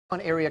One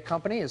area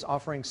company is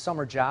offering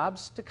summer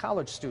jobs to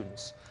college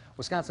students.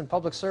 Wisconsin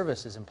Public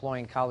Service is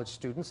employing college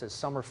students as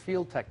summer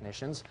field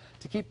technicians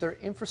to keep their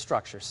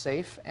infrastructure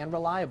safe and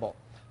reliable.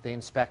 They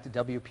inspect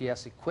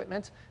WPS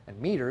equipment and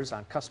meters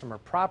on customer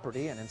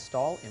property and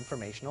install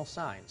informational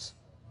signs.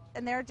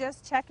 And they're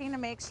just checking to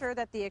make sure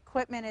that the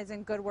equipment is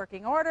in good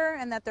working order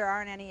and that there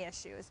aren't any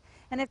issues.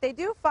 And if they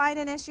do find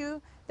an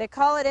issue, they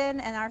call it in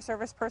and our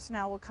service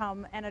personnel will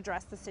come and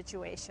address the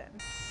situation.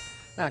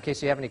 Now, in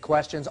case you have any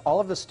questions, all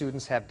of the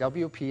students have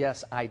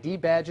WPS ID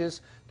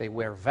badges, they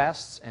wear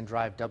vests, and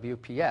drive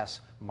WPS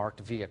marked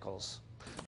vehicles.